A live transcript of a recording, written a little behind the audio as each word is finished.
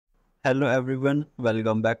Hello everyone,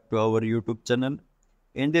 welcome back to our YouTube channel.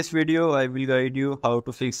 In this video, I will guide you how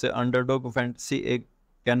to fix Underdog Fantasy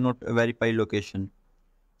cannot verify location.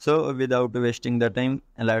 So without wasting the time,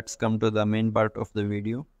 let's come to the main part of the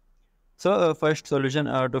video. So first solution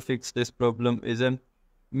to fix this problem is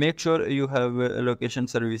make sure you have a location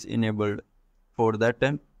service enabled. For that,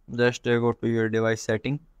 just go to your device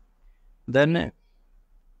setting, then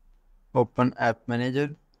open App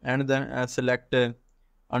Manager and then select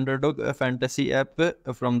Underdog Fantasy app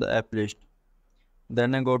from the app list.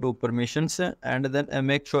 Then go to permissions and then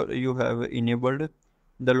make sure you have enabled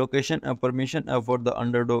the location permission for the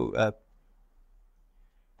Underdog app.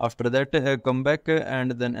 After that, come back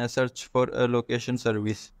and then search for a location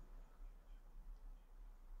service.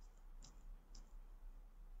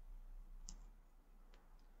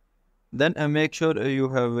 Then make sure you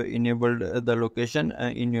have enabled the location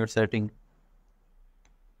in your setting.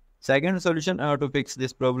 Second solution to fix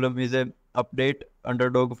this problem is update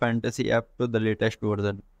Underdog Fantasy app to the latest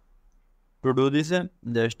version. To do this,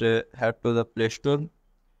 just head to the Play Store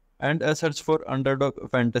and search for Underdog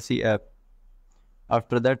Fantasy app.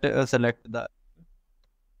 After that, select the.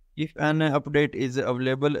 If an update is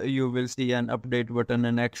available, you will see an update button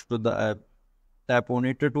next to the app. Tap on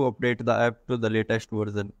it to update the app to the latest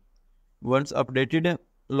version. Once updated,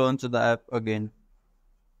 launch the app again.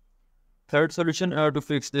 Third solution to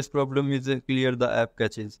fix this problem is clear the app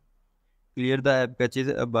caches. Clear the app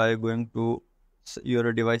caches by going to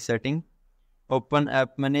your device setting, open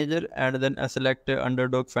App Manager and then select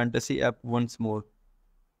Underdog Fantasy app once more.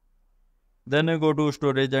 Then go to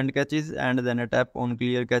Storage and Caches and then tap on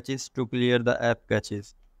Clear Caches to clear the app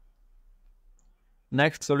caches.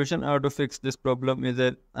 Next solution to fix this problem is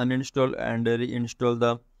uninstall and reinstall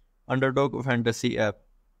the Underdog Fantasy app.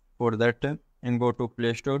 For that, and go to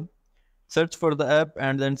Play Store, search for the app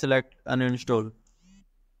and then select uninstall.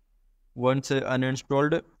 Once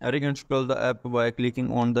uninstalled, reinstall the app by clicking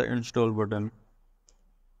on the install button.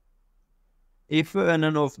 If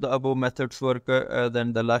none of the above methods work,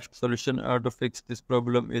 then the last solution to fix this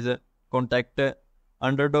problem is contact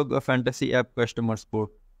Underdog Fantasy app customer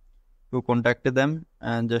support. To contact them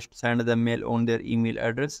and just send them mail on their email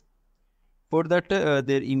address. For that,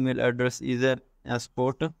 their email address is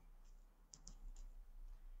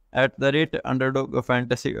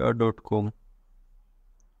support@underdogfantasy.com.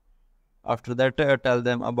 After that, tell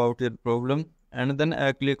them about your problem and then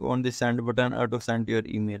click on the send button to send your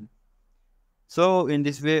email. So in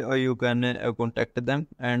this way, you can contact them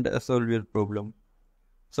and solve your problem.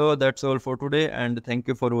 So that's all for today and thank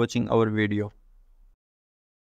you for watching our video.